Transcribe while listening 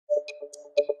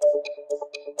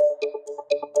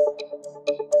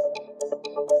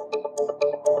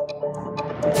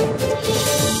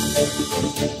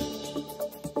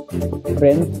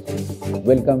Friends,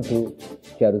 welcome to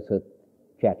CHARUSAT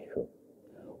Chat Room.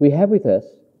 We have with us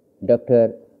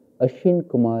Dr.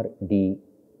 Ashwinkumar D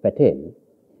Patel,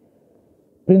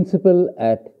 Principal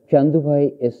at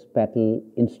Chandubhai S. Patel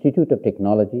Institute of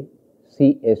Technology,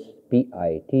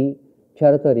 CSPIT,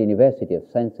 Charotar University of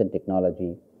Science and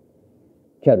Technology,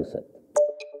 CHARUSAT.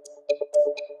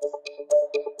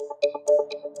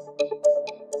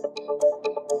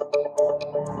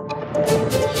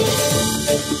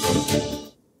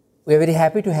 We are very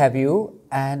happy to have you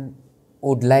and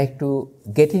would like to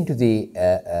get into the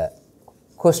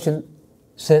question.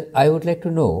 Sir, I would like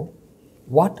to know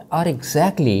what are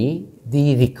exactly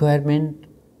the requirement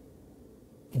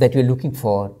that you are looking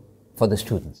for the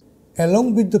students?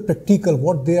 Along with the practical,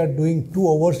 what they are doing 2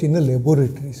 hours in the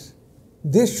laboratories,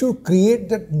 they should create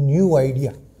that new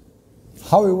idea.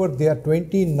 However, there are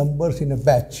 20 numbers in a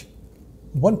batch.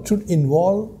 One should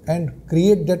involve and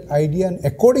create that idea, and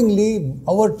accordingly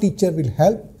our teacher will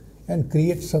help and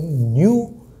create some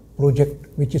new project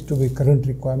which is to be current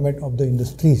requirement of the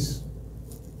industries.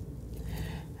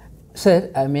 Sir,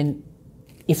 I mean,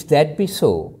 if that be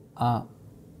so,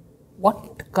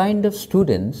 what kind of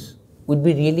students would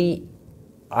be really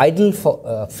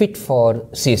fit for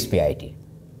CSPIT?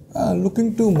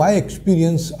 Looking to my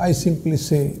experience, I simply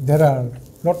say there are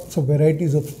lots of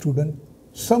varieties of students.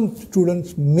 Some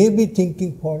students may be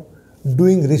thinking for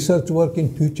doing research work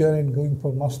in future and going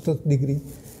for master's degree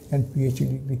and PhD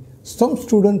degree. Some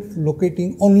students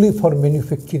locating only for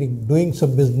manufacturing, doing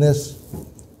some business,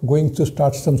 going to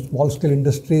start some small scale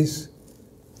industries.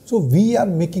 So we are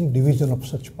making division of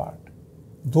such part.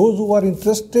 Those who are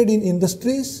interested in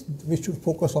industries, we should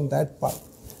focus on that part.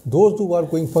 Those who are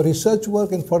going for research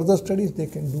work and further studies, they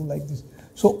can do like this.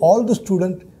 So all the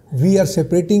students, we are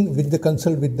separating with the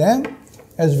consult with them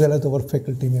as well as our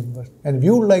faculty members. And we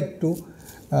would like to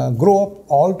grow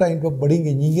up all kinds of budding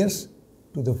engineers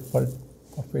to the world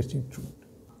of facing truth.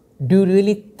 Do you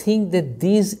really think that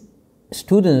these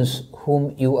students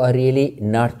whom you are really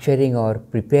nurturing or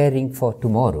preparing for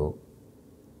tomorrow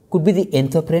could be the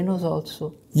entrepreneurs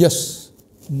also? Yes,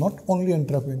 not only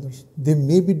entrepreneurs. They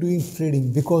may be doing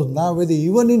trading, because nowadays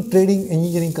even in trading,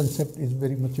 engineering concept is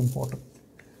very much important.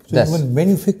 So even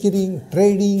manufacturing,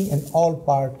 trading and all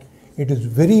part, it is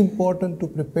very important to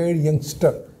prepare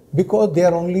youngster, because they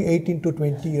are only 18 to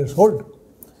 20 years old.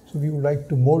 So we would like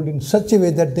to mold in such a way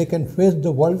that they can face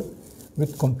the world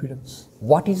with confidence.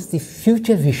 What is the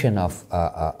future vision of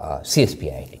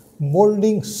CSPIT?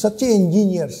 Molding such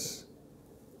engineers,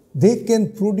 they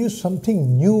can produce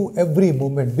something new every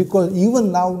moment, because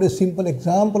even nowadays simple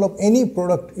example of any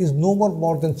product is no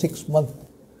more than 6 months.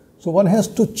 So one has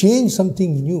to change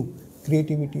something new.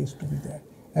 Creativity is to be there.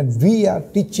 And we are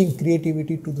teaching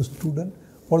creativity to the student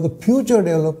for the future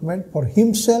development for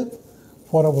himself,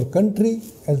 for our country,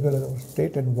 as well as our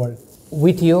state and world.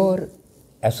 With your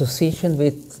association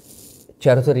with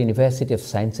Charotar University of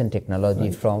Science and Technology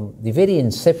from the very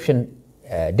inception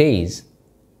days,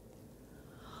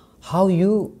 how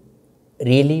you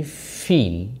really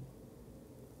feel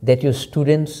that your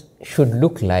students should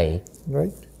look like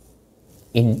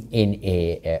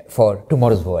for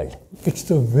tomorrow's world? It's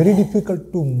very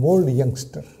difficult to mold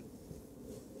youngster.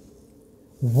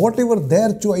 Whatever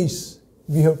their choice,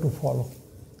 we have to follow.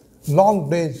 Long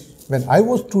days, when I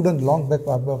was student long back,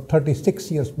 about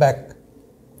 36 years back,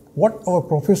 what our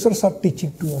professors are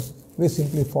teaching to us, we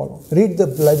simply follow. Read the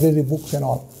library books and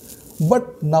all.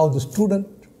 But now the student,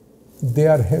 they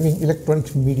are having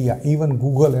electronics media, even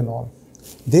Google and all.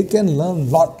 They can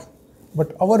learn lot,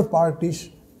 but our part is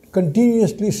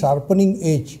continuously sharpening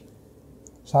edge,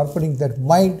 sharpening that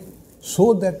mind,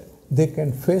 so that they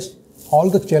can face all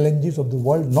the challenges of the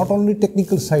world, not only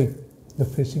technical side, the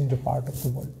facing the part of the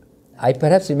world. I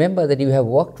perhaps remember that you have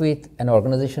worked with an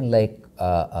organization like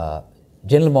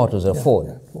General Motors or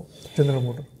Ford. General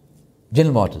Motors.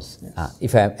 General Motors, yes.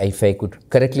 If I could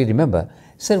correctly remember.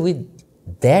 Sir, with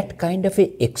that kind of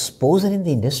a exposure in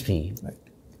the industry,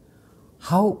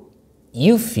 how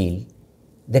you feel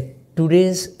that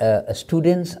today's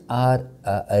students are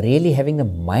really having a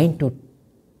mind to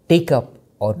take up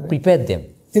or prepare them?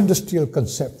 Industrial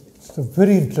concept. It's a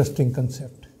very interesting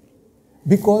concept,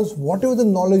 because whatever the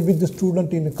knowledge with the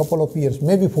student in a couple of years,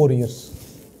 maybe 4 years,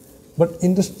 but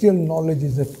industrial knowledge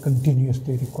is a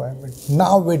continuously requirement.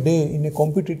 Nowadays, in a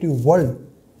competitive world,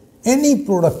 any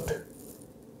product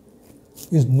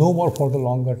is no more for the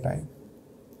longer time.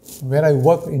 Where I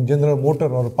work in General Motor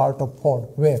or part of Ford,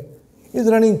 where is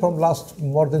running from last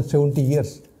more than 70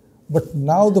 years. But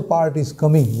now the part is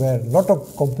coming where a lot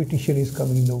of competition is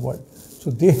coming in the world. So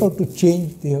they have to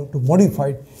change, they have to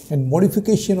modify, and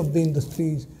modification of the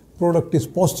industries, product is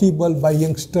possible by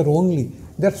youngster only.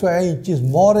 That's why it is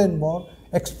more and more,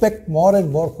 expect more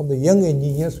and more from the young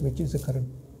engineers, which is the current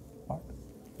part.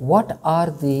 What are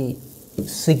the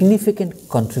significant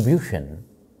contribution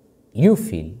you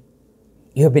feel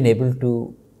you have been able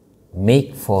to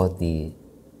make for the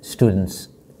students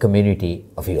community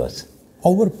of yours?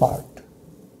 Our part,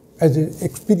 as an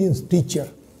experienced teacher,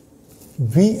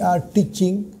 we are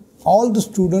teaching all the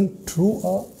students through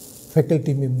a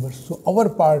faculty members. So our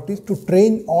part is to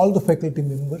train all the faculty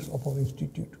members of our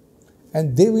institute,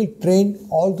 and they will train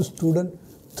all the students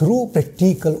through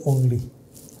practical only.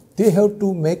 They have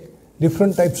to make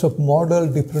different types of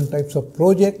model, different types of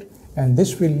project, and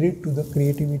this will lead to the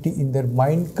creativity in their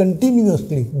mind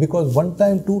continuously, because one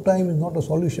time, two time is not a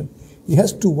solution. He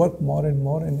has to work more and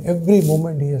more, and every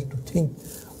moment he has to think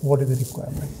what is the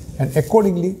requirement. And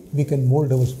accordingly, we can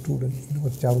mold our students in our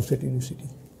CHARUSAT University.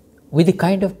 With the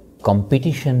kind of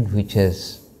competition which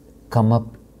has come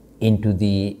up into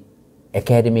the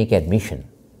academic admission,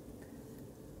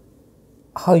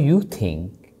 how you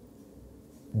think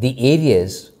the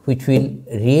areas which will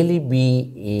really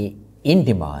be in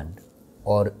demand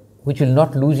or which will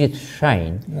not lose its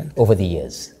shine over the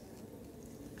years?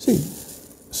 See,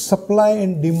 supply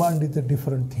and demand is a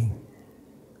different thing.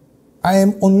 I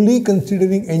am only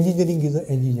considering engineering is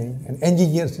engineering and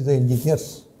engineers is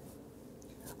engineers.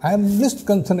 I am less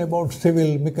concerned about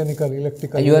civil, mechanical,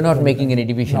 electrical. You are not making any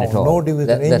division at all. No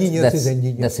division. Engineers is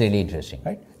engineers. That's really interesting.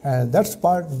 Right? And that's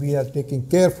part we are taking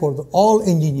care for all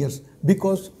engineers,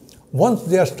 because once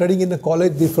they are studying in the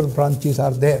college, different branches are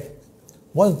there.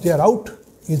 Once they are out,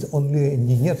 is only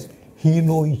engineers. He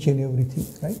knows each and everything,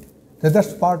 right? So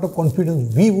that's part of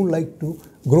confidence we would like to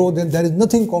grow. Then there is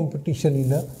nothing competition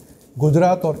in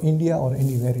Gujarat or India or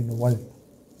anywhere in the world.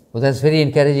 Well, that's very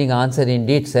encouraging answer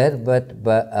indeed, sir. But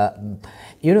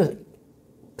you know,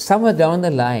 somewhere down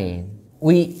the line,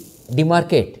 we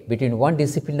demarcate between one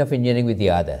discipline of engineering with the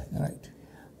other. Right.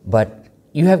 But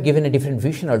you have given a different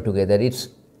vision altogether. It's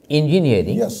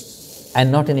engineering, yes,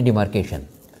 and not any demarcation.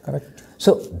 Correct.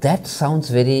 So that sounds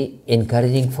very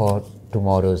encouraging for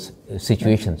tomorrow's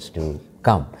situations to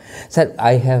come. Sir,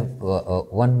 I have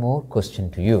one more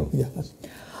question to you. Yes.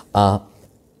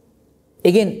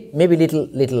 Again, maybe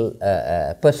little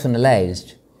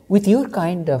personalized. With your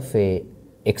kind of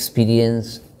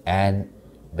experience and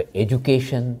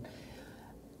education,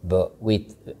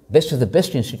 with best of the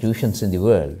best institutions in the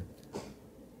world,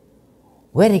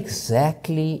 where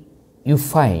exactly you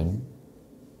find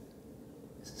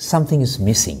something is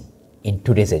missing in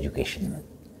today's education?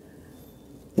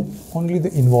 Only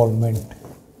the involvement.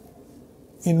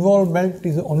 Involvement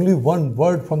is only one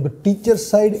word from the teacher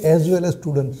side as well as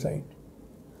student side.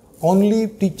 Only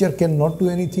teacher cannot do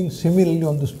anything, similarly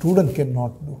on the student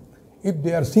cannot do. If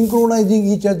they are synchronizing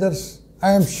each other's,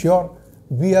 I am sure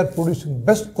we are producing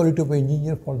best quality of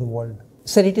engineer for the world.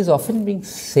 Sir, it is often being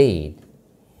said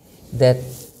that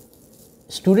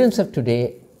students of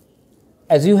today,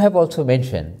 as you have also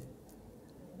mentioned,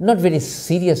 not very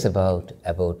serious about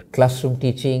classroom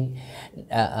teaching.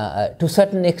 To a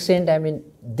certain extent, I mean,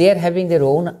 they are having their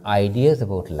own ideas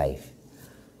about life.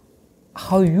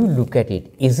 How you look at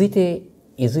it? Is it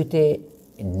a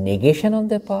negation on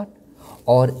their part,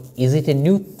 or is it a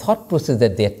new thought process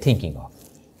that they are thinking of?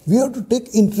 We have to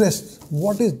take interest.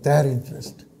 What is their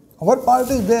interest? Our part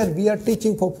is there. We are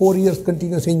teaching for 4 years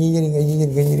continuous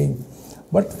engineering.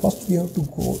 But first we have to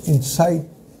go inside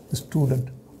the student.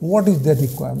 What is their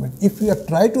requirement? If we are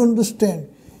try to understand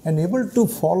and able to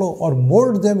follow or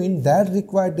mold them in that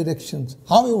required directions,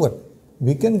 however,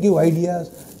 we can give ideas,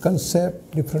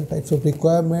 concept, different types of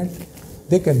requirement,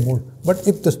 they can mold. But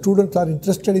if the students are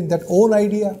interested in that own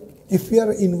idea, if we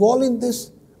are involved in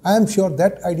this, I am sure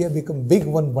that idea become big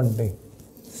one day.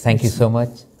 Thank you so much.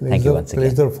 Thank you once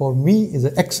again. Pleasure for me is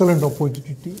an excellent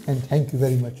opportunity, and thank you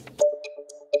very much.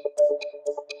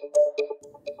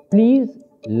 Please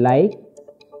like,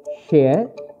 share,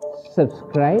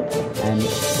 subscribe and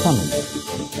comment.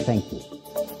 Thank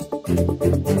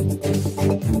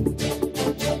you.